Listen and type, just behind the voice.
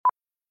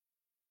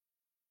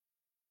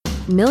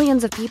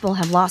Millions of people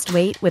have lost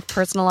weight with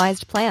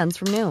personalized plans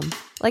from Noom.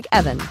 Like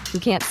Evan, who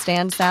can't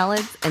stand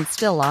salads and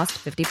still lost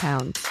 50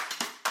 pounds.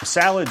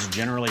 Salads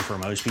generally for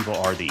most people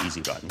are the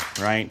easy button,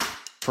 right?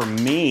 For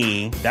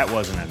me, that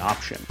wasn't an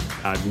option.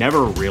 I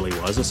never really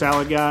was a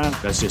salad guy.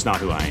 That's just not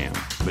who I am.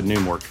 But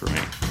Noom worked for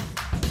me.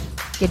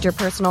 Get your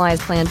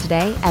personalized plan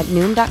today at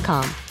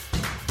Noom.com.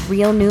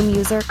 Real Noom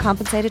user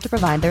compensated to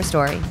provide their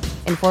story.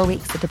 In 4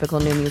 weeks, the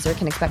typical Noom user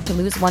can expect to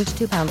lose 1 to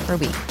 2 pounds per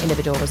week.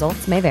 Individual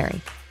results may vary.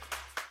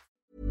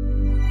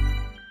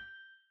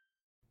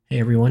 Hey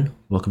everyone,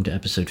 welcome to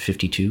episode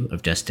 52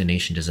 of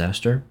Destination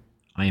Disaster.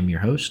 I am your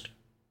host,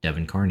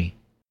 Devin Carney.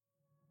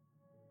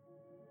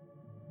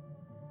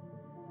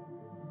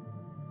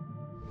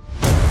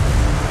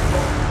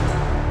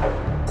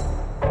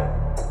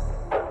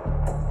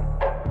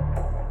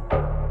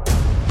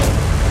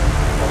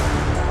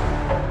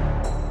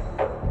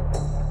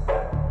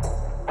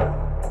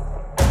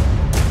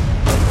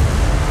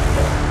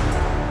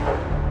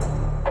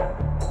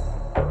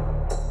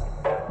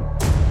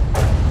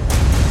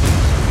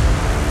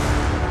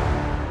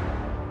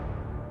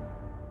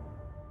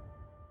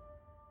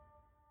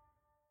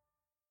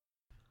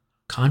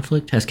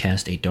 Conflict has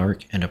cast a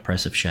dark and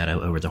oppressive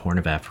shadow over the Horn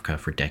of Africa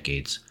for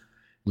decades,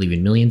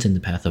 leaving millions in the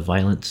path of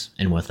violence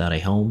and without a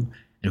home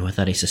and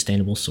without a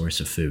sustainable source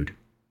of food.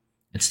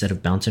 Instead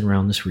of bouncing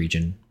around this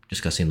region,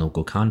 discussing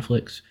local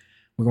conflicts,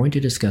 we're going to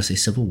discuss a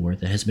civil war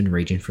that has been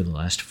raging for the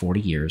last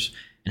 40 years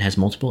and has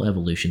multiple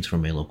evolutions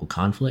from a local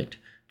conflict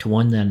to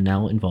one that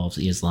now involves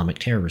the Islamic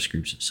terrorist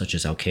groups such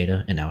as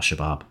Al-Qaeda and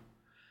Al-Shabaab.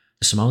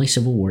 The Somali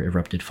Civil War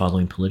erupted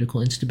following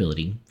political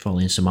instability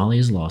following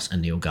Somalia's loss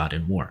in the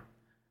Ogaden War.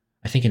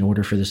 I think in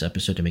order for this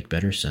episode to make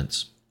better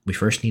sense, we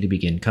first need to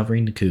begin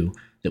covering the coup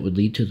that would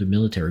lead to the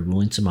military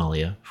rule in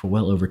Somalia for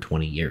well over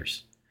 20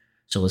 years.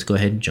 So let's go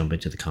ahead and jump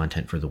into the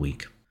content for the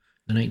week.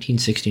 The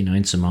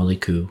 1969 Somali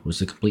coup was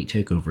the complete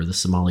takeover of the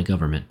Somali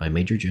government by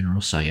Major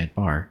General Siad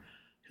Barre,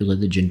 who led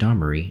the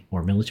Gendarmerie,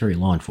 or military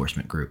law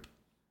enforcement group.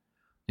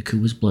 The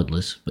coup was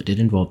bloodless, but did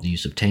involve the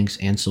use of tanks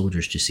and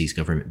soldiers to seize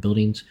government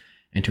buildings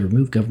and to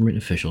remove government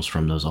officials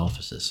from those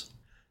offices.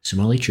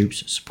 Somali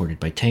troops, supported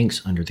by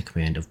tanks under the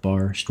command of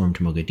Barre, stormed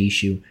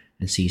Mogadishu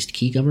and seized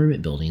key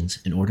government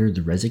buildings and ordered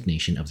the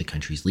resignation of the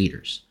country's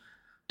leaders.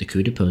 The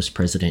coup deposed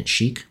President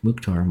Sheikh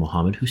Mukhtar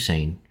Mohammed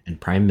Hussein and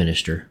Prime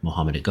Minister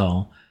Mohammed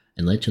Agal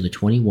and led to the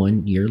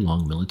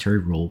 21-year-long military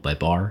rule by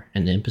Barre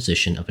and the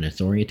imposition of an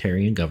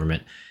authoritarian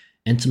government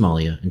in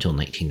Somalia until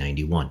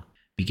 1991.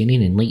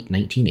 Beginning in late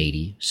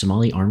 1980,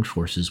 Somali armed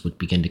forces would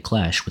begin to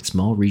clash with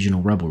small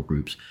regional rebel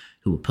groups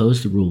who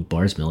opposed the rule of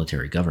Barre's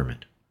military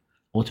government.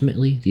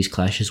 Ultimately, these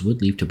clashes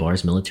would lead to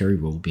Barre's military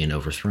rule being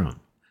overthrown.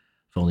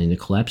 Following the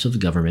collapse of the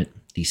government,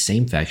 these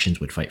same factions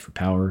would fight for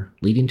power,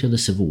 leading to the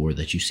civil war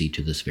that you see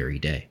to this very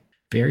day.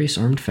 Various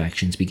armed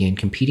factions began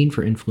competing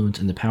for influence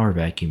in the power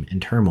vacuum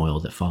and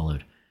turmoil that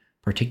followed,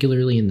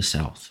 particularly in the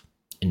south.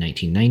 In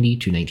 1990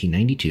 to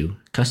 1992,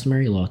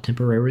 customary law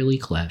temporarily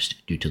collapsed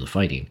due to the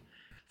fighting.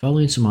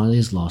 Following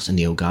Somalia's loss in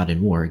the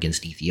Ogaden War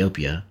against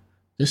Ethiopia,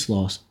 this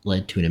loss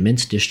led to an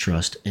immense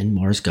distrust in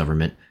Barre's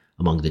government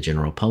among the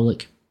general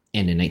public,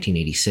 and in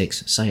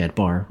 1986, Siad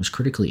Barre was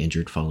critically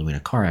injured following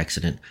a car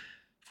accident,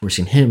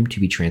 forcing him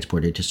to be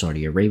transported to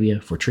Saudi Arabia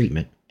for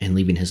treatment and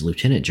leaving his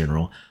Lieutenant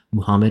General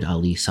Muhammad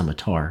Ali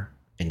Samatar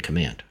in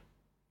command.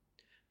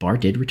 Barre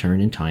did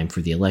return in time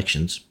for the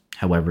elections,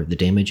 however the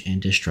damage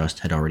and distrust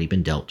had already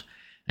been dealt,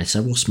 and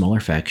several smaller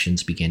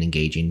factions began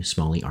engaging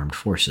Somali armed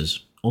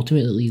forces,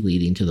 ultimately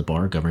leading to the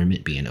Barre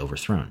government being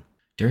overthrown.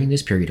 During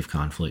this period of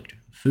conflict,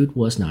 food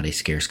was not a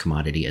scarce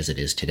commodity as it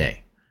is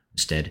today.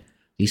 Instead,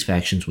 these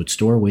factions would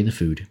store away the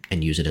food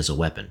and use it as a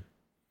weapon.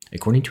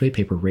 According to a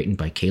paper written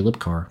by Caleb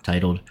Carr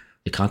titled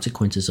The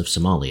Consequences of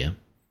Somalia,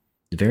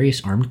 the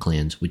various armed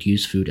clans would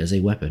use food as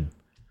a weapon.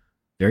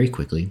 Very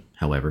quickly,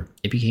 however,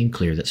 it became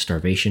clear that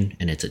starvation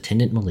and its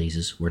attendant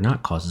malaises were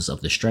not causes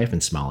of the strife in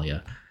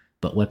Somalia,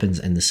 but weapons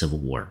in the civil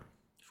war.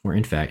 For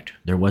in fact,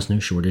 there was no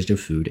shortage of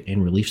food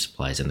and relief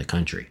supplies in the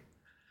country.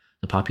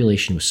 The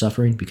population was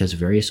suffering because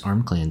various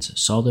armed clans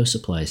saw those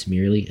supplies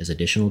merely as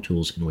additional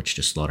tools in which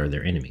to slaughter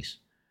their enemies.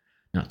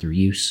 Not through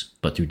use,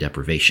 but through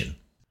deprivation.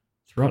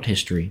 Throughout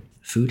history,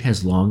 food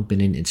has long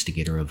been an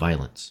instigator of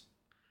violence,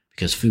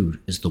 because food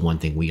is the one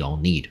thing we all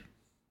need.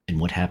 And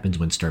what happens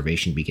when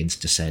starvation begins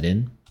to set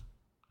in?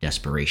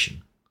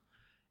 Desperation.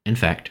 In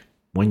fact,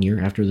 1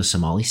 year after the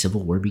Somali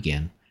Civil War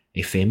began,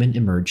 a famine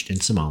emerged in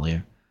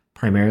Somalia,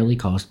 primarily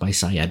caused by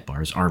Siad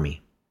Barre's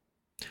army.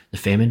 The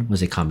famine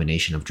was a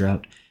combination of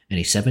drought and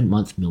a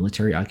 7-month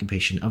military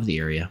occupation of the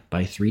area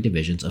by 3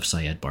 divisions of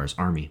Siad Barre's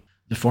army.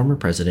 The former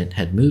president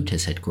had moved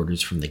his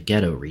headquarters from the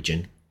Ghetto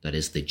region, that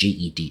is the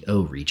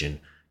GEDO region,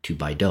 to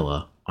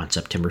Baidoa on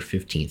September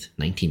 15,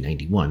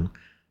 1991,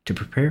 to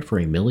prepare for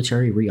a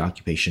military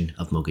reoccupation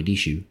of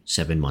Mogadishu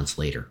 7 months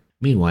later.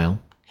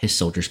 Meanwhile, his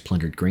soldiers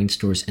plundered grain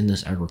stores in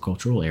this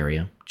agricultural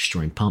area,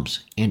 destroying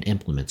pumps and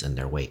implements in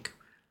their wake.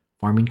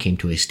 Farming came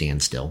to a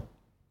standstill.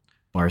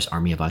 Barre's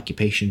army of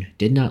occupation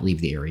did not leave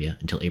the area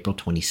until April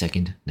 22,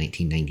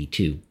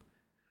 1992.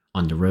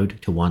 On the road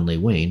to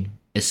Wanlei-Wain,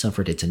 it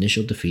suffered its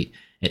initial defeat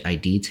at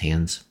Aidid's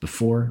hands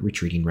before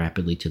retreating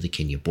rapidly to the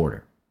Kenya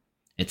border.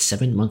 Its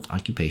 7-month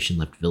occupation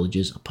left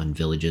villages upon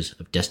villages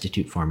of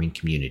destitute farming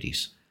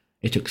communities.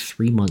 It took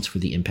 3 months for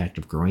the impact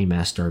of growing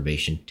mass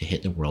starvation to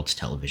hit the world's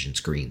television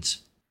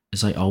screens.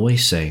 As I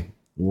always say,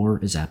 war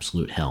is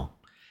absolute hell.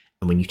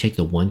 And when you take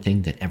the one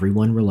thing that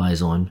everyone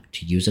relies on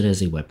to use it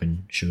as a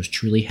weapon, shows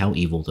truly how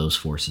evil those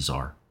forces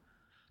are.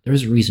 There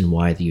is a reason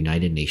why the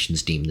United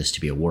Nations deemed this to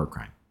be a war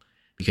crime.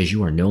 Because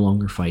you are no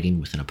longer fighting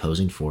with an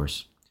opposing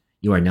force.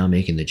 You are now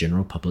making the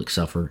general public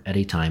suffer at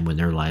a time when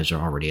their lives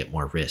are already at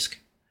more risk.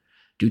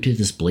 Due to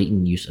this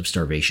blatant use of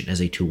starvation as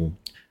a tool,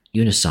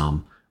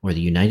 UNISOM, or the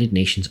United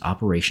Nations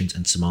Operations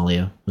in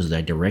Somalia, was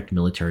a direct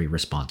military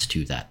response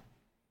to that.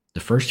 The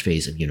first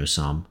phase of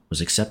UNISOM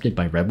was accepted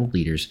by rebel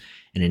leaders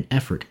in an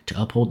effort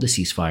to uphold the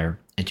ceasefire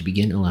and to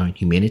begin allowing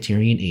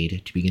humanitarian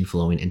aid to begin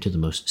flowing into the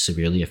most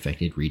severely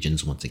affected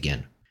regions once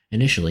again.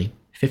 Initially,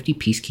 50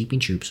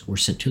 peacekeeping troops were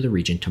sent to the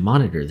region to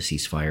monitor the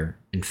ceasefire,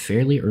 and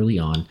fairly early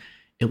on,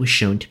 it was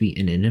shown to be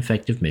an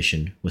ineffective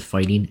mission with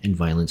fighting and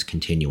violence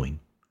continuing.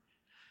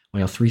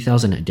 While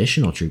 3,000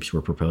 additional troops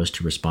were proposed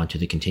to respond to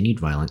the continued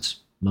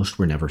violence, most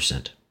were never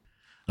sent.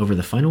 Over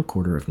the final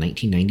quarter of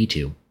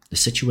 1992, the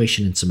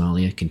situation in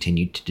Somalia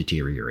continued to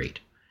deteriorate.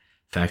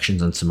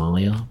 Factions in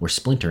Somalia were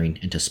splintering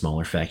into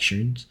smaller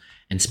factions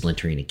and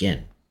splintering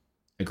again.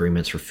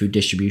 Agreements for food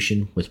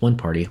distribution with one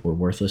party were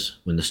worthless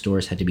when the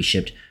stores had to be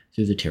shipped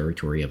through the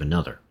territory of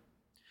another.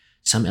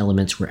 Some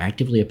elements were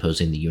actively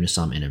opposing the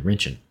UNISOM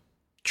intervention.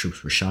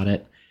 Troops were shot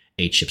at,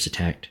 aid ships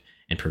attacked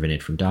and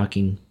prevented from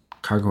docking,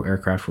 cargo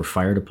aircraft were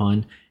fired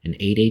upon, and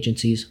aid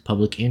agencies,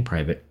 public and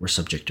private, were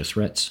subject to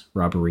threats,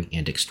 robbery,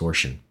 and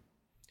extortion.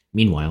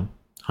 Meanwhile,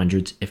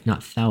 hundreds, if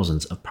not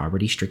thousands, of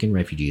poverty-stricken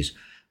refugees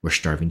were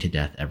starving to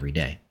death every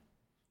day.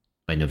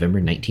 By November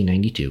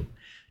 1992,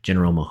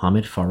 General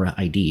Mohammed Farah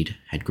Aidid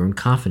had grown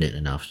confident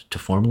enough to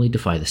formally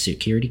defy the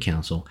Security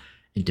Council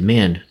and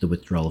demand the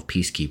withdrawal of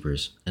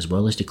peacekeepers, as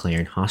well as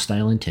declaring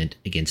hostile intent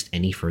against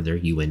any further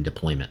UN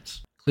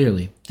deployments.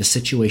 Clearly, the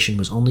situation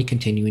was only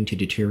continuing to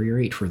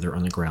deteriorate further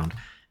on the ground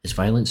as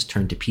violence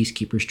turned to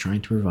peacekeepers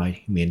trying to provide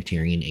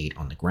humanitarian aid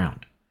on the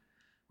ground.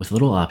 With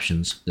little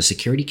options, the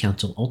Security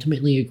Council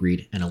ultimately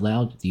agreed and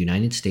allowed the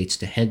United States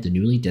to head the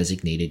newly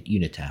designated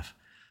UNITAF,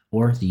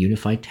 or the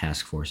Unified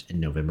Task Force, in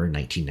November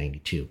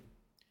 1992.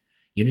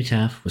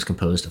 UNITAF was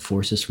composed of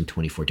forces from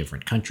 24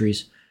 different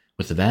countries,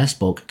 with the vast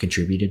bulk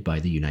contributed by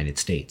the United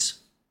States.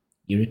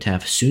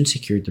 UNITAF soon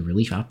secured the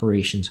relief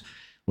operations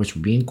which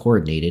were being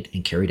coordinated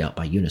and carried out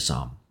by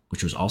UNISOM,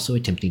 which was also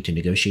attempting to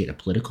negotiate a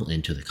political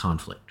end to the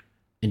conflict.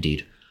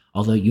 Indeed,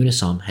 although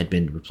UNISOM had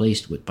been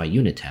replaced by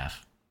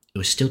UNITAF, it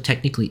was still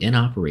technically in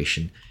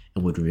operation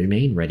and would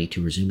remain ready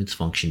to resume its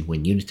function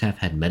when UNITAF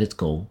had met its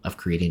goal of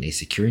creating a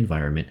secure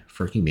environment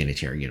for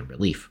humanitarian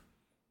relief.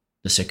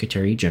 The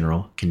Secretary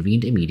General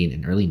convened a meeting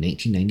in early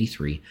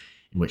 1993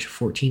 in which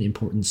 14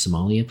 important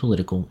Somalia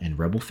political and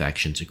rebel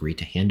factions agreed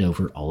to hand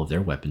over all of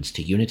their weapons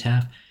to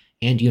UNITAF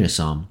and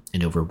UNISOM,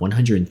 and over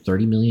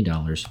 $130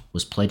 million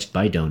was pledged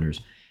by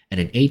donors at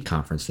an aid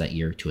conference that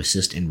year to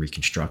assist in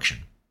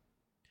reconstruction.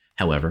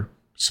 However,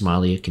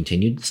 Somalia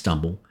continued to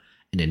stumble,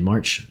 and in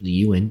March, the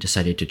UN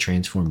decided to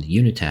transform the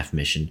UNITAF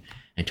mission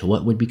into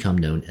what would become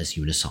known as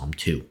UNISOM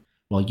II.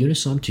 While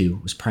UNISOM II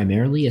was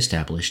primarily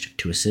established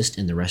to assist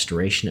in the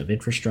restoration of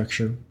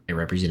infrastructure, a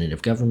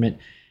representative government,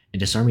 and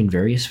disarming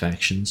various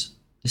factions,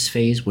 this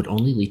phase would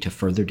only lead to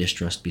further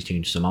distrust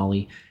between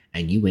Somali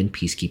and UN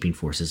peacekeeping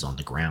forces on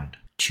the ground.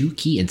 2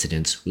 key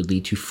incidents would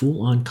lead to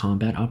full-on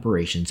combat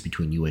operations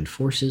between UN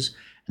forces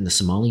and the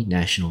Somali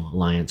National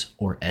Alliance,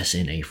 or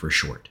SNA for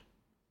short.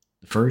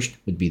 The first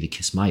would be the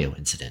Kismayo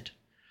incident.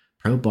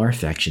 Pro-Bar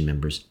faction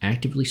members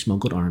actively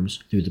smuggled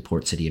arms through the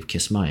port city of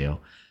Kismayo,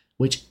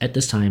 which at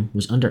this time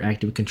was under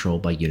active control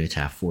by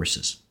UNITAF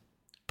forces.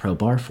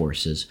 Pro-Bar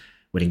forces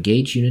would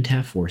engage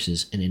UNITAF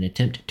forces in an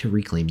attempt to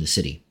reclaim the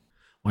city.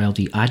 While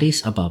the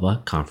Addis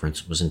Ababa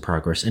conference was in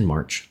progress in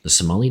March, the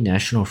Somali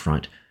National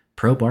Front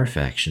pro-Bar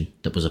faction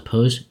that was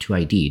opposed to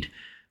Aidid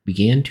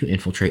began to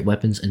infiltrate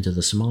weapons into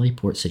the Somali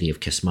port city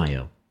of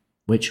Kismayo,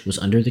 which was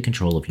under the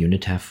control of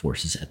UNITAF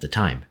forces at the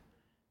time.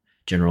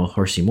 General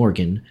Horsey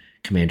Morgan,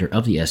 commander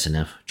of the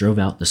SNF, drove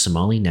out the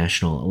Somali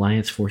National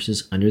Alliance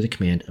forces under the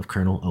command of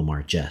Colonel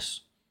Omar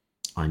Jess.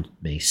 On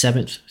May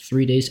 7th,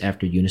 3 days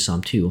after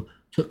UNISOM II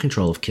took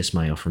control of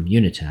Kismayo from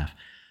UNITAF,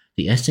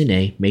 the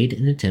SNA made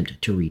an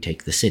attempt to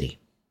retake the city.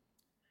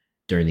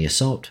 During the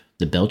assault,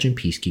 the Belgian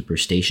peacekeepers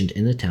stationed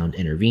in the town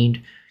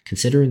intervened,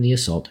 considering the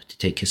assault to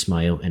take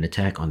Kismayo and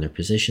attack on their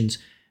positions,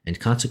 and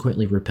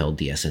consequently repelled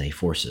the SNA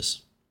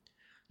forces.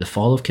 The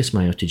fall of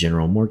Kismayo to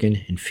General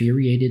Morgan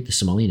infuriated the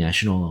Somali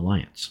National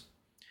Alliance.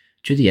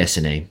 To the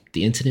SNA,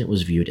 the incident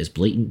was viewed as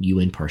blatant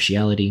UN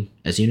partiality,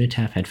 as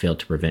UNITAF had failed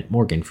to prevent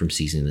Morgan from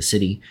seizing the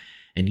city,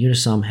 and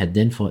UNISOM had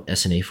then fought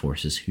SNA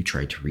forces who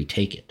tried to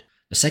retake it.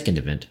 The second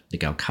event, the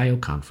Galkayo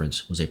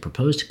Conference, was a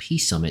proposed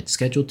peace summit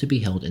scheduled to be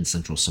held in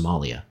central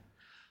Somalia.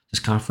 This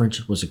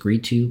conference was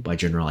agreed to by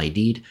General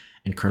Aidid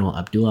and Colonel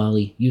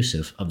Abdulali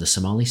Yusuf of the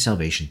Somali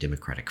Salvation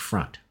Democratic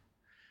Front.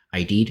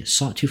 Aidid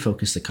sought to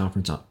focus the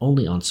conference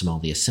only on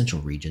Somalia's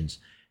central regions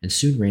and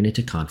soon ran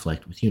into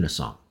conflict with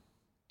UNISOM.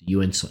 The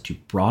UN sought to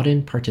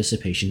broaden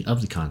participation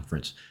of the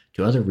conference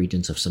to other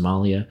regions of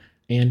Somalia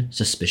and,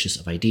 suspicious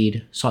of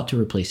Aidid, sought to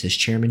replace his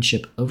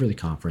chairmanship over the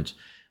conference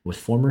with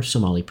former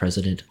Somali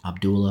President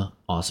Abdullah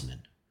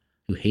Osman,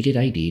 who hated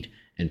Aidid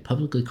and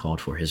publicly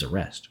called for his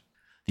arrest.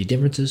 The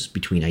differences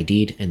between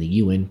Aidid and the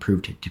UN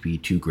proved to be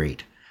too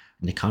great,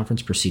 and the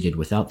conference proceeded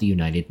without the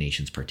United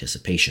Nations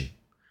participation.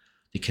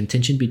 The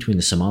contention between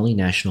the Somali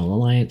National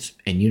Alliance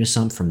and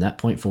UNISOM from that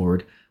point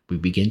forward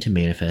would begin to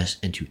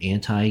manifest into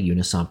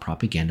anti-UNISOM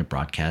propaganda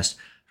broadcasts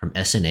from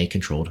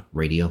SNA-controlled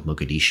Radio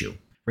Mogadishu.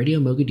 Radio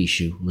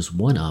Mogadishu was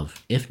one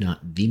of, if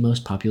not the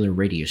most popular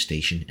radio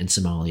station in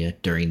Somalia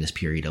during this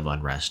period of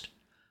unrest.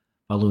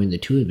 Following the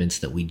two events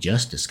that we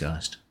just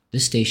discussed,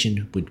 this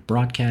station would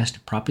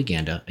broadcast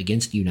propaganda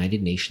against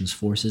United Nations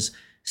forces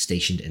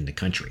stationed in the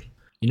country.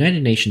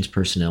 United Nations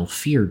personnel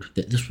feared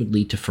that this would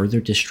lead to further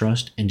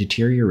distrust and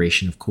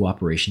deterioration of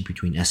cooperation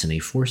between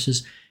SNA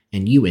forces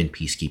and UN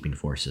peacekeeping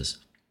forces.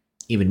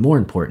 Even more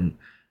important,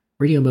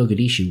 Radio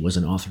Mogadishu was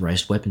an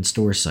authorized weapons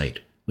store site,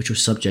 which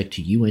was subject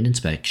to UN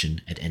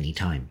inspection at any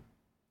time.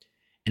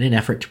 In an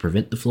effort to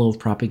prevent the flow of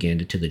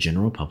propaganda to the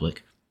general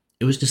public,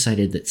 it was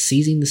decided that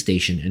seizing the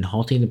station and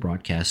halting the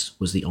broadcasts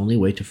was the only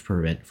way to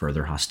prevent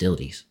further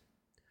hostilities.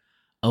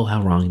 Oh,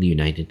 how wrong the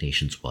United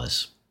Nations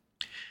was.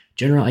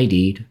 General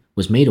Aidid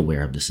was made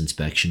aware of this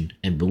inspection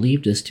and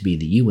believed this to be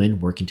the UN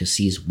working to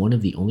seize one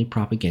of the only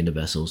propaganda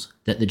vessels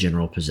that the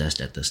general possessed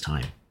at this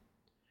time.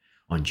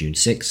 On June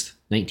 6,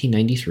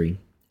 1993,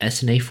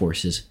 SNA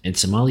forces and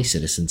Somali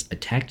citizens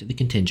attacked the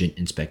contingent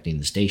inspecting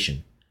the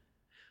station.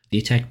 The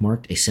attack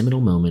marked a seminal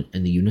moment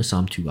in the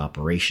UNISOM II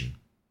operation.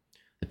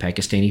 The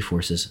Pakistani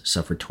forces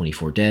suffered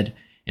 24 dead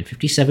and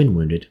 57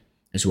 wounded,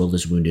 as well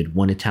as wounded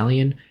 1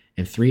 Italian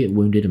and 3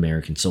 wounded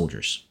American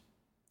soldiers.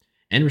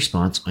 In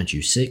response, on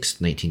June 6,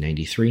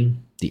 1993,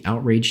 the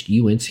outraged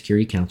UN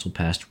Security Council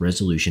passed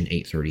Resolution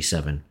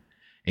 837,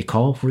 a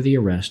call for the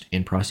arrest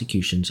and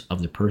prosecutions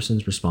of the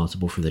persons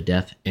responsible for the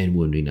death and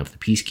wounding of the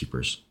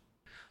peacekeepers.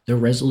 Though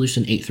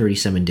Resolution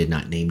 837 did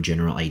not name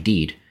General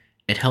Aidid,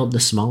 it held the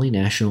Somali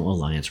National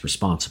Alliance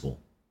responsible.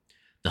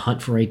 The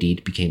hunt for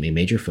Aidid became a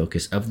major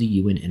focus of the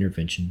UN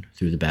intervention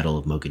through the Battle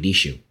of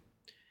Mogadishu.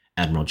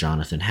 Admiral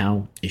Jonathan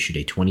Howe issued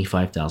a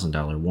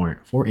 $25,000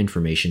 warrant for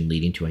information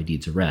leading to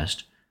Aidid's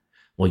arrest,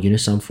 while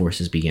UNISOM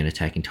forces began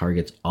attacking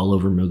targets all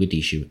over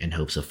Mogadishu in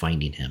hopes of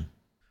finding him.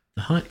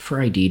 The hunt for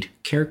Aidid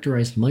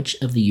characterized much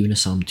of the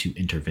UNISOM II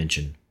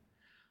intervention.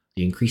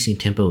 The increasing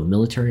tempo of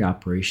military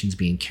operations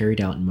being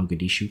carried out in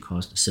Mogadishu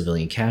caused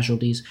civilian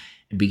casualties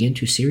and began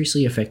to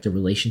seriously affect the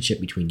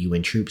relationship between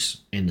UN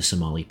troops and the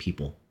Somali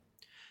people.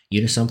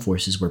 UNISOM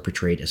forces were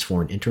portrayed as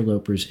foreign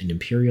interlopers and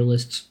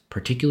imperialists,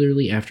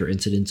 particularly after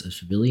incidents of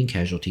civilian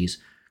casualties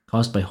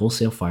caused by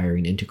wholesale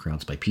firing into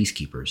crowds by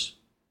peacekeepers.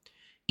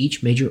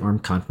 Each major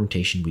armed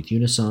confrontation with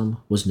UNISOM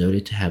was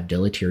noted to have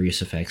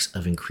deleterious effects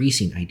of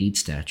increasing Aidid's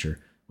stature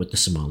with the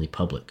Somali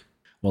public.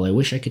 While I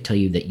wish I could tell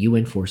you that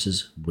UN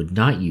forces would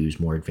not use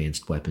more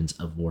advanced weapons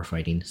of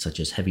warfighting, such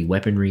as heavy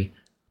weaponry,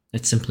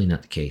 that's simply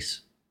not the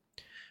case.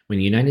 When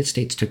the United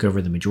States took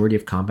over the majority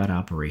of combat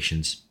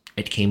operations,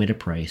 it came at a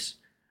price,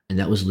 and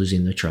that was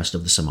losing the trust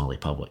of the Somali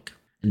public.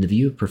 In the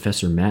view of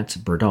Professor Mats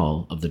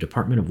Berdahl of the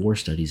Department of War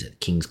Studies at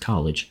King's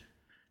College,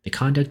 the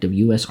conduct of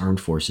U.S. armed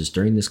forces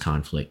during this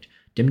conflict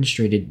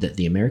demonstrated that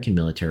the American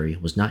military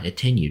was not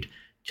attenued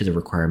to the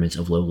requirements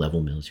of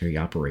low-level military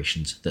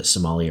operations that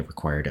Somalia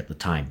required at the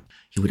time.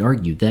 He would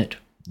argue that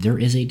there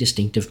is a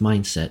distinctive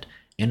mindset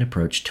and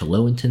approach to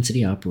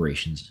low-intensity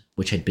operations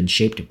which had been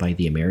shaped by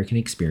the American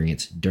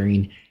experience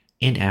during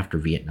and after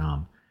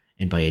Vietnam,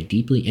 and by a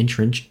deeply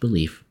entrenched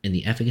belief in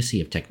the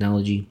efficacy of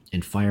technology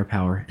and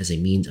firepower as a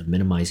means of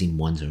minimizing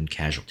one's own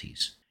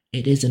casualties.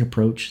 It is an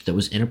approach that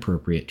was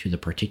inappropriate to the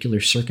particular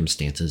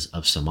circumstances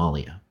of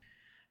Somalia.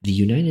 The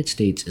United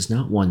States is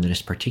not one that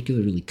is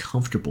particularly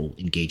comfortable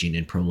engaging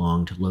in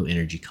prolonged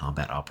low-energy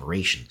combat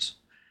operations.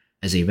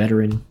 As a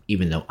veteran,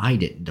 even though I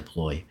didn't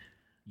deploy,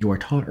 you are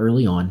taught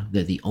early on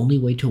that the only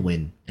way to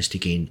win is to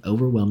gain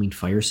overwhelming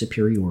fire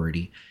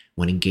superiority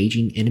when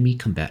engaging enemy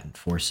combatant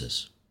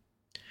forces.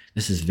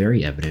 This is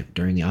very evident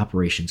during the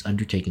operations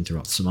undertaken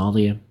throughout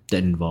Somalia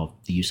that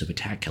involved the use of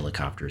attack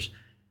helicopters,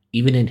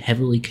 even in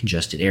heavily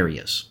congested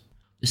areas.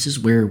 This is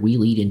where we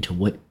lead into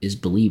what is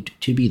believed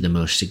to be the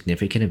most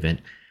significant event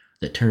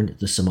that turned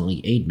the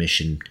Somali aid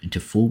mission into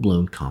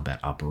full-blown combat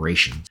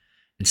operations.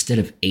 Instead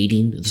of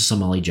aiding the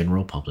Somali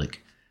general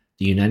public,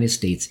 the United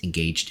States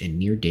engaged in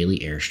near-daily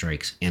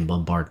airstrikes and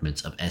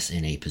bombardments of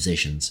SNA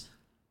positions,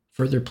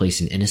 further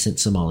placing innocent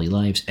Somali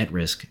lives at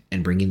risk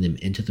and bringing them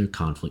into the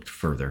conflict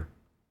further.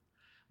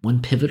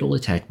 One pivotal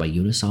attack by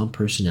UNISOM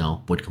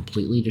personnel would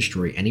completely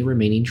destroy any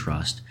remaining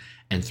trust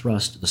and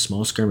thrust the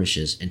small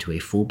skirmishes into a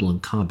full-blown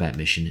combat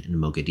mission in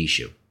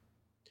Mogadishu.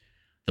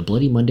 The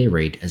Bloody Monday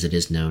raid, as it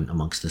is known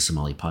amongst the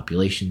Somali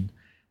population,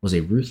 was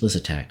a ruthless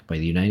attack by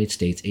the United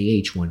States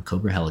AH-1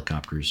 Cobra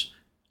helicopters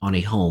on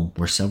a home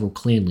where several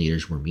clan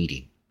leaders were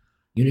meeting.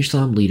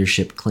 UNISOM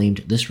leadership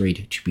claimed this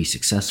raid to be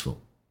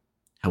successful.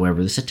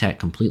 However, this attack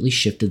completely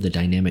shifted the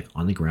dynamic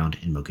on the ground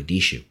in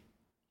Mogadishu.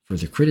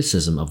 Further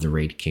criticism of the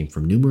raid came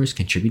from numerous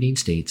contributing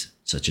states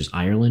such as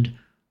Ireland,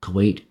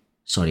 Kuwait,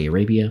 Saudi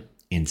Arabia,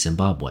 and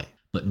Zimbabwe,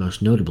 but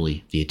most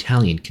notably the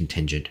Italian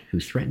contingent, who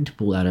threatened to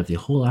pull out of the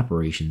whole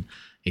operation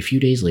a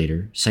few days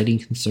later, citing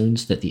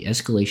concerns that the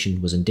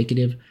escalation was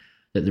indicative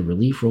that the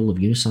relief role of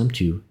UNISOM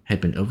II had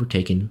been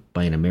overtaken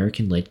by an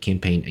American-led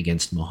campaign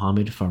against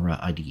Mohammed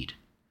Farah Aidid.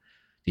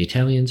 The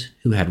Italians,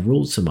 who had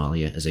ruled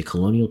Somalia as a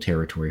colonial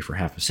territory for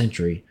half a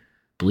century,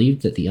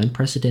 believed that the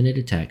unprecedented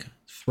attack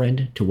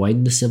threatened to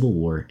widen the civil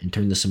war and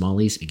turn the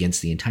Somalis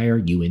against the entire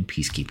UN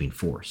peacekeeping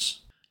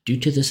force. Due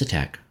to this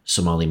attack,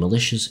 Somali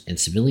militias and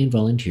civilian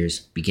volunteers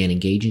began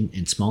engaging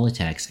in small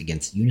attacks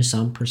against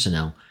UNISOM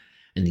personnel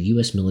and the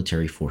U.S.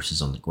 military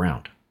forces on the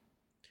ground.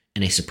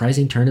 In a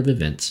surprising turn of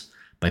events,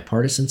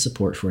 bipartisan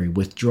support for a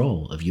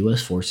withdrawal of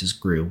U.S. forces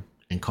grew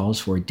and calls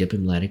for a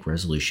diplomatic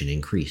resolution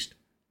increased.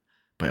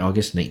 By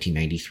August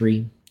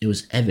 1993, it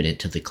was evident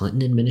to the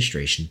Clinton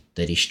administration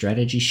that a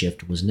strategy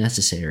shift was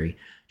necessary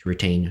to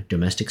retain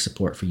domestic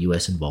support for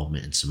U.S.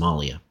 involvement in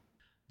Somalia.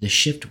 This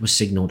shift was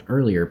signaled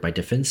earlier by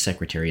Defense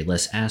Secretary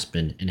Les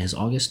Aspin in his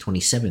August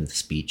 27th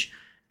speech,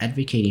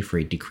 advocating for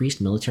a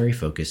decreased military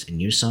focus in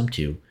UNISOM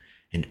II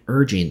and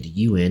urging the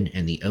UN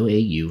and the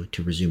OAU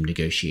to resume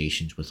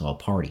negotiations with all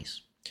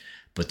parties.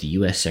 But the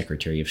U.S.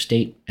 Secretary of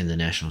State and the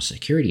National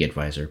Security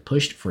Advisor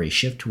pushed for a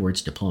shift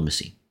towards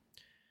diplomacy.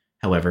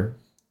 However,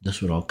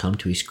 this would all come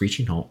to a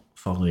screeching halt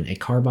following a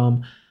car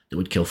bomb that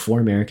would kill 4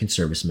 American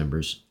service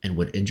members and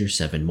would injure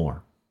 7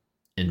 more.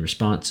 In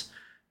response,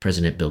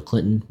 President Bill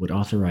Clinton would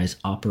authorize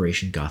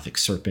Operation Gothic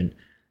Serpent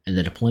and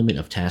the deployment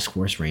of Task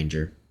Force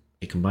Ranger,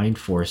 a combined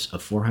force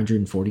of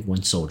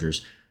 441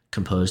 soldiers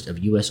composed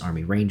of U.S.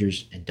 Army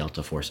Rangers and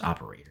Delta Force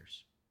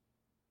operators.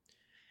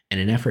 In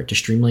an effort to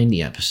streamline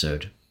the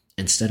episode,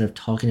 instead of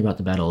talking about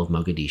the Battle of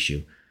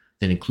Mogadishu,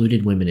 that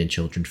included women and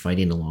children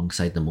fighting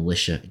alongside the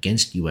militia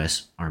against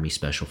U.S. Army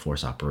Special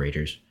Force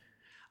operators,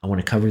 I want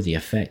to cover the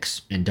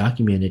effects and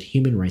documented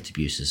human rights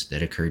abuses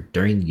that occurred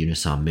during the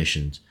UNISOM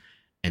missions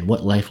and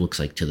what life looks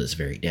like to this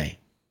very day,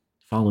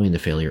 following the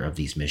failure of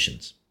these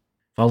missions.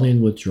 Following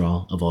the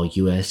withdrawal of all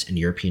U.S. and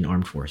European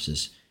armed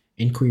forces,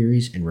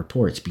 inquiries and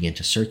reports began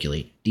to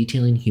circulate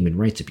detailing human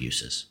rights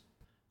abuses.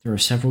 There are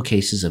several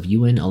cases of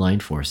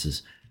UN-aligned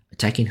forces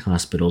attacking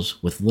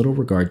hospitals with little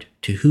regard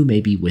to who may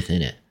be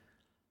within it,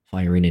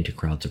 firing into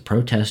crowds of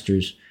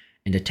protesters,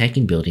 and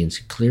attacking buildings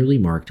clearly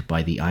marked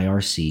by the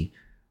IRC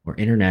or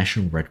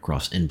International Red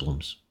Cross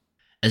emblems.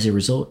 As a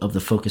result of the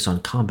focus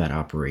on combat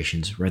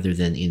operations rather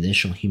than the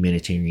initial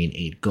humanitarian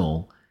aid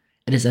goal,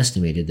 it is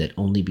estimated that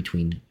only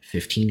between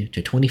 15,000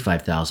 to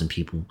 25,000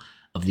 people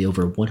of the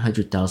over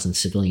 100,000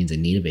 civilians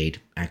in need of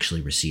aid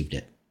actually received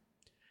it.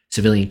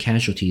 Civilian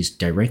casualties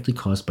directly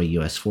caused by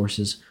U.S.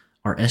 forces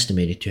are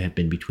estimated to have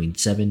been between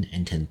 7,000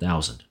 and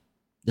 10,000.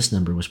 This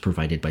number was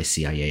provided by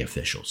CIA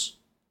officials.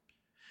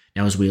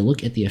 Now, as we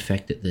look at the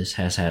effect that this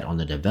has had on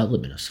the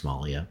development of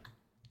Somalia,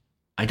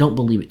 I don't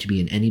believe it to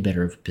be in any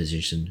better of a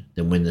position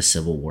than when the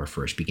Civil War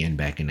first began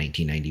back in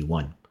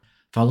 1991.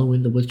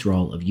 Following the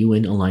withdrawal of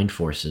UN-aligned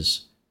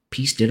forces,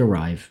 peace did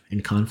arrive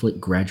and conflict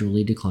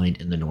gradually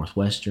declined in the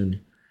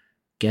northwestern,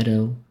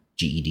 Ghetto,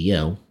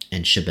 GEDO,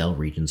 and Shabelle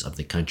regions of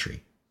the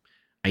country.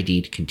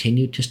 Aidid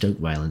continued to stoke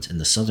violence in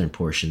the southern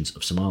portions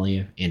of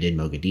Somalia and in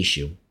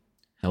Mogadishu.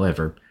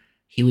 However,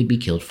 he would be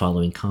killed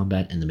following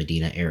combat in the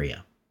Medina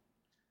area.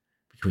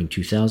 Between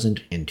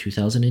 2000 and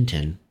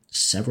 2010,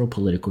 several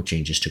political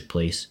changes took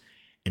place,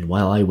 and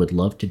while I would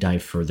love to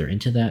dive further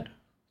into that,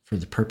 for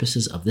the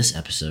purposes of this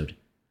episode,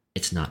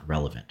 it's not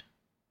relevant.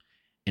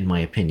 In my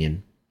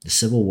opinion, the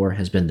Civil War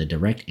has been the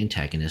direct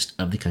antagonist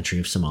of the country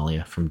of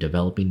Somalia from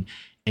developing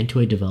into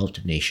a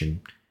developed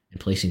nation and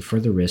placing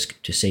further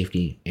risk to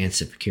safety and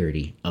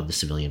security of the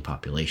civilian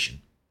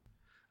population.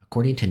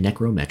 According to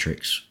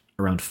Necrometrics,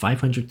 around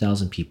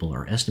 500,000 people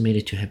are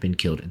estimated to have been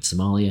killed in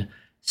Somalia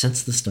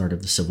since the start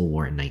of the Civil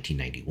War in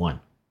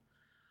 1991.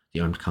 The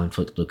Armed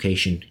Conflict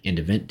Location and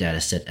Event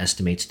Dataset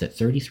estimates that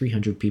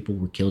 3,300 people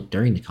were killed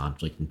during the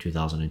conflict in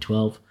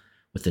 2012,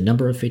 with the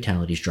number of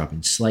fatalities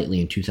dropping slightly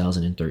in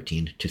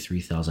 2013 to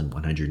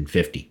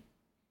 3,150.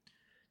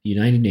 The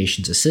United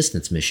Nations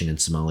Assistance Mission in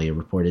Somalia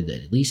reported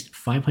that at least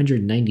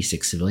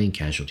 596 civilian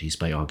casualties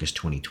by August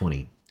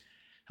 2020.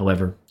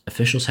 However,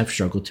 officials have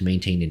struggled to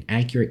maintain an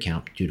accurate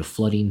count due to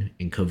flooding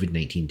and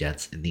COVID-19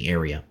 deaths in the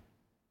area.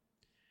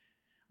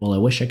 While I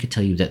wish I could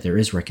tell you that there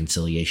is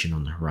reconciliation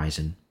on the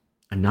horizon,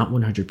 I'm not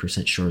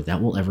 100% sure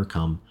that will ever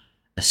come,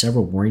 as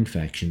several warring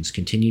factions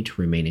continue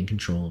to remain in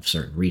control of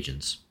certain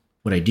regions.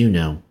 What I do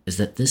know is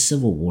that this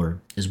civil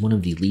war is one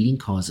of the leading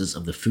causes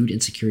of the food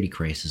insecurity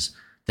crisis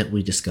that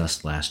we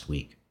discussed last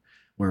week,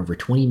 where over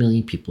 20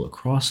 million people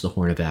across the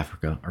Horn of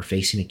Africa are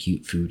facing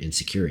acute food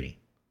insecurity.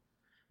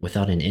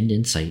 Without an end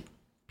in sight,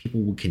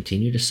 people will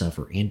continue to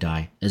suffer and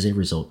die as a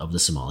result of the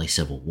Somali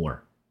civil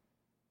war.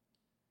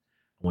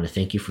 I want to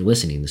thank you for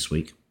listening this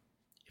week.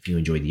 If you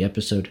enjoyed the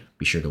episode,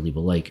 be sure to leave a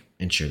like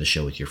and share the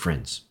show with your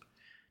friends.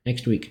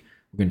 Next week,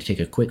 we're going to take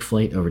a quick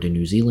flight over to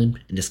New Zealand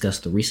and discuss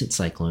the recent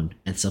cyclone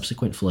and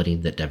subsequent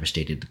flooding that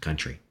devastated the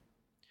country.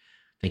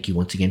 Thank you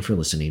once again for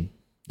listening.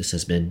 This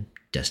has been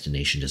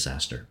Destination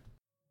Disaster.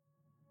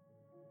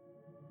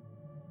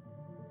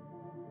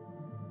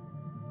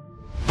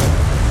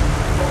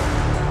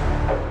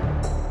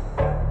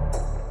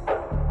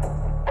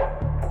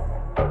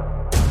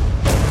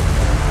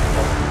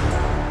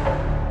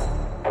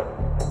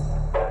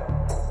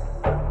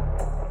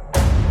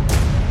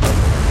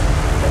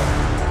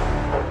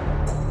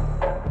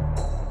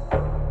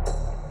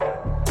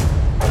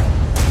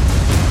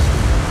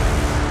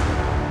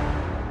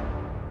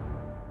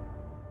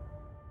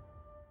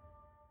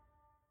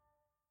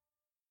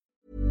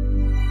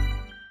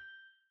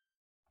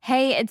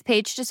 Hey, it's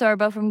Paige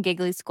DeSorbo from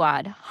Giggly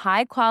Squad.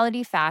 High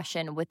quality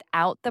fashion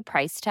without the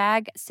price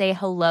tag. Say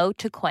hello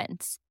to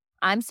Quince.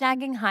 I'm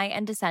snagging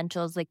high-end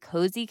essentials like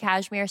cozy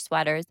cashmere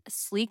sweaters,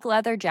 sleek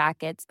leather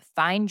jackets,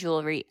 fine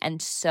jewelry,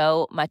 and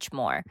so much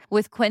more.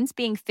 With Quince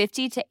being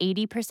 50 to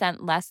 80%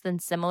 less than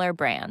similar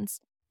brands.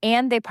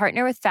 And they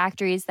partner with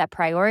factories that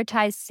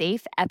prioritize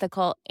safe,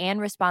 ethical, and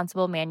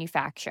responsible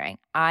manufacturing.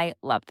 I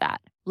love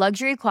that.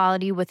 Luxury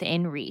quality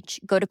within reach.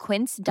 Go to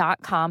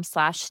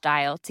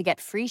quince.com/style to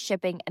get free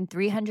shipping and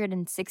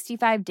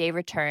 365-day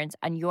returns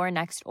on your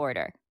next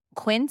order.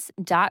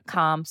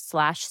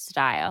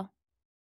 Quince.com/style.